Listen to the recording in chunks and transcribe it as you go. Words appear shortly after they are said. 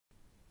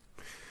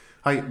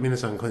はい、皆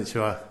さんこんにち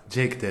は。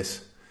ジェイクで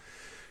す。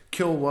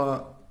今日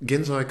は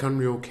現在完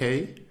了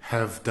形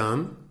have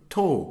done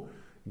と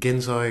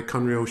現在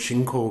完了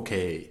進行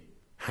形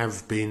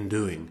have been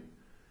doing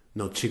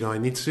の違い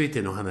につい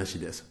ての話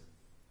です。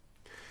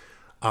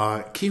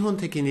基本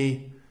的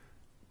に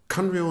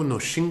完了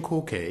の進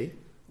行形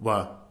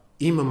は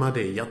今ま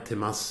でやって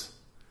ます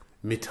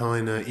みた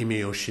いな意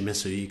味を示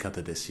す言い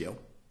方ですよ。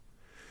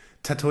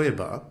例え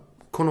ば、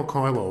この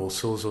会話を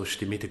想像し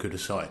てみてくだ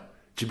さい。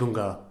自分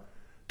が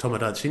友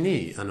達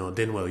に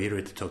電話を入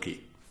れたと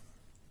き、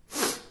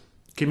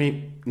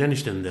君何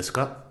してるんです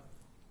か？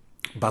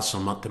バス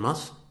を待ってま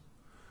す。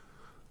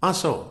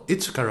そう。い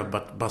つから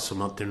バスを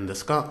待ってるんで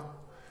すか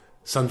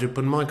？30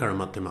分前から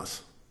待ってま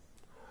す。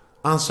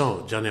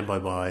そう。じゃあね、バイ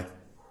バイ。っ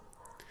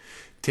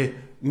て、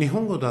日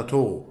本語だ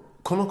と、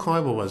この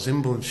会話は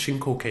全部進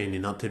行形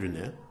になってる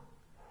ね。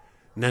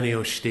何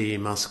をしてい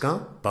ます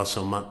か？バス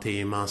を待って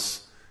いま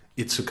す。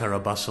いつから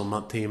バスを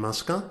待っていま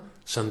すか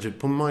？30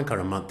分前か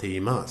ら待って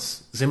いま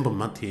す。全部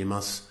待ってい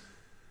ます。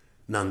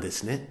なんで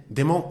すね。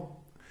で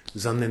も、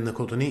残念な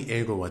ことに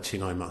英語は違い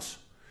ます。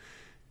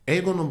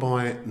英語の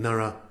場合な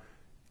ら、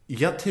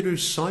やってる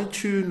最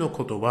中の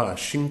ことは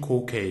進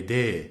行形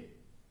で、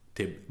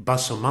バ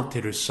スを待っ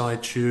てる最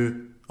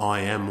中、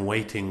I am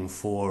waiting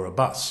for a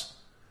bus。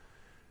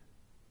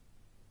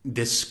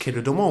ですけ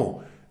れど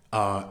も、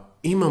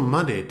今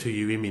までと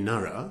いう意味な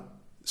ら、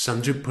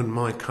30分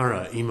前か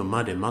ら今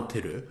まで待っ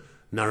てる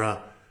な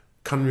ら、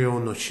完了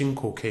の進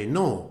行形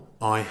の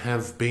I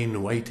have been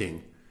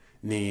waiting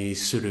に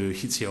する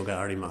必要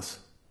がありま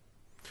す。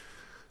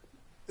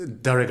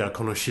誰が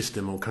このシス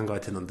テムを考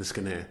えてるんです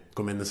かね？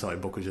ごめんなさい、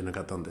僕じゃな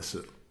かったんで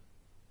す。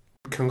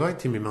考え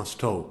てみます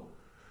と、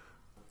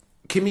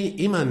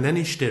君今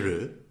何して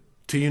る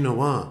というの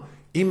は、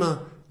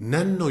今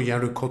何のや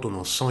ること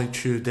の最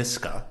中で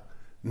すか？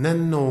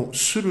何の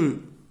す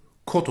る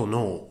こと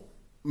の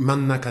真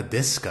ん中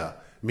ですか？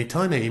み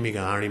たいな意味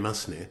がありま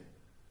すね。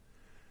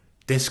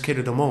ですけ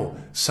れども、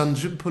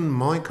30分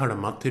前から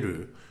待って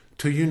る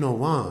という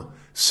のは、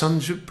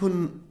30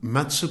分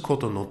待つこ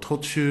との途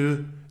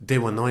中で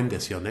はないんで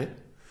すよね。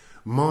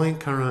前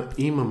から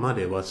今ま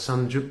では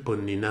30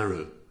分にな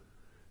る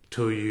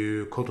とい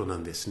うことな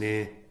んです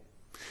ね。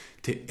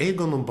で、英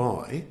語の場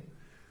合、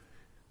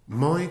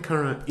前か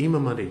ら今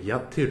までや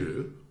って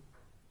る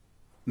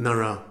な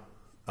ら、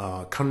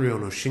完了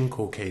の進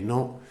行形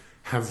の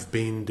have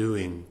been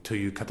doing と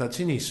いう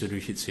形にする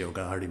必要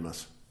がありま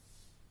す。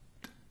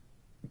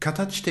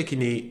形的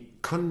に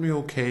完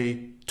了形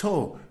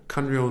と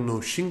完了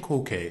の進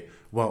行形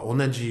は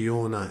同じ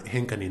ような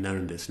変化にな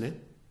るんです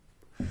ね。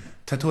例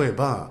え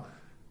ば、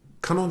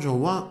彼女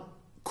は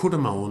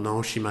車を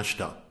直しまし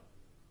た。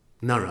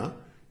なら、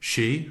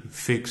she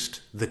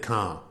fixed the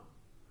car。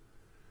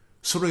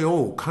それ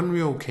を完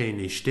了形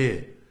にし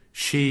て、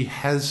she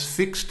has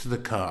fixed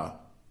the car。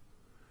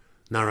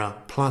な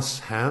ら、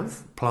plus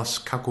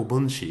have、plus 過去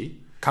分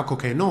詞、過去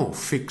形の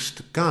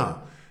fixed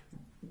が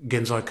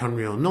現在完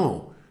了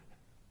の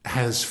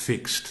has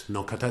fixed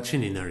の形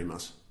になりま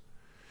す。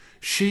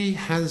She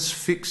has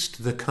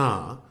fixed the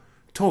car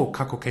と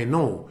過去形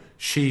の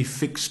she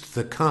fixed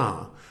the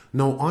car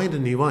の間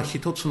には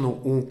一つ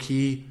の大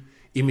きい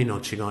意味の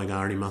違い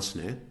があります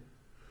ね。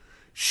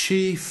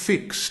She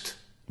fixed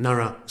な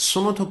ら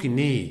その時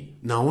に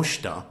直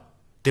した。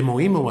で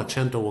も今はち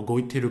ゃんと動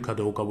いているか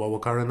どうかはわ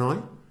からない。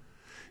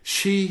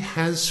She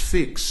has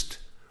fixed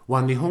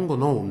は日本語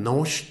の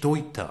直しと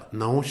いた、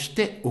直し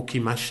ておき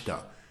まし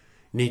た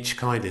に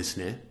近いです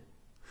ね。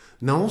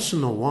直す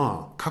の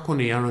は過去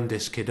にやるんで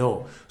すけ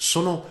ど、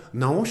その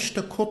直し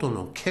たこと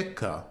の結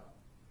果、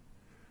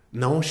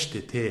直し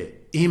て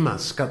て今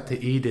使って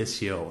いいで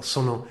すよ。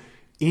その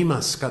今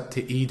使っ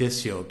ていいで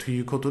すよと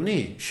いうこと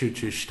に集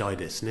中したい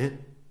ですね。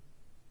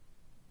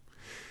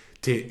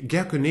で、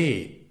逆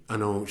に、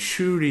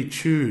修理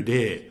中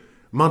で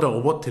まだ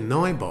終わって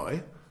ない場合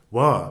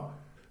は、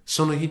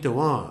その人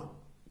は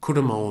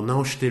車を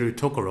直している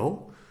とこ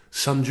ろ、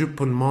30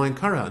分前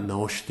から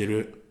直してい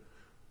る。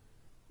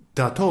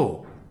だ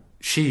と、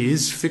she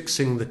is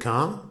fixing the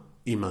car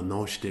今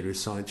直している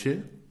最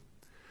中。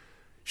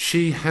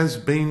She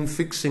has been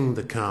fixing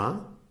the car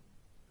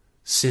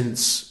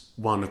since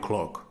 1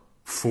 o'clock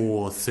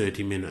for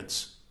 30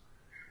 minutes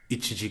 1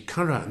時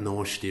から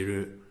直してい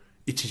る。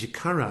1時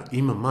から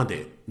今ま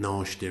で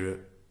直してい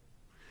る。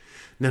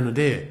なの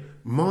で、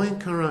前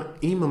から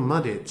今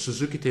まで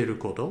続けている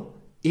こと、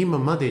今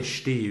まで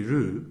してい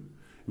る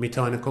み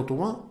たいなこと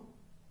は、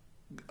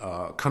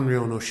完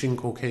了の進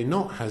行形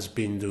の has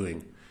been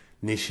doing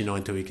にしな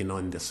いといけな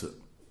いんです。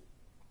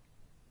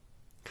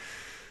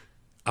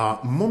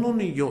もの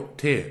によっ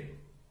て、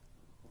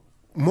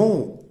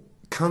もう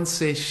完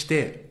成し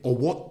て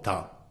終わっ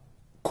た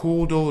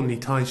行動に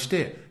対し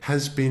て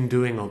has been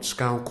doing を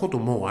使うこと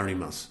もあり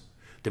ます。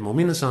でも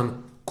皆さ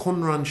ん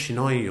混乱し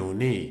ないよう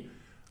に、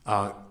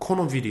こ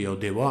のビデオ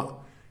では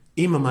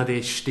今ま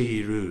でして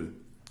いる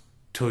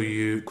と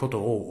いうこと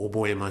を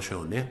覚えまし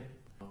ょうね。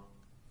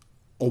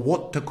終わ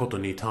ったこと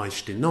に対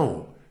して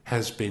の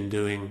has been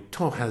doing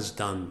と has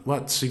done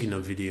は次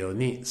のビデオ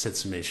に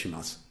説明し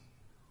ます。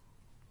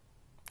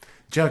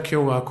じゃあ今日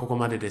はここ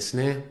までです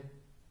ね。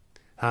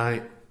は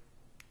い。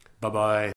バイバイ。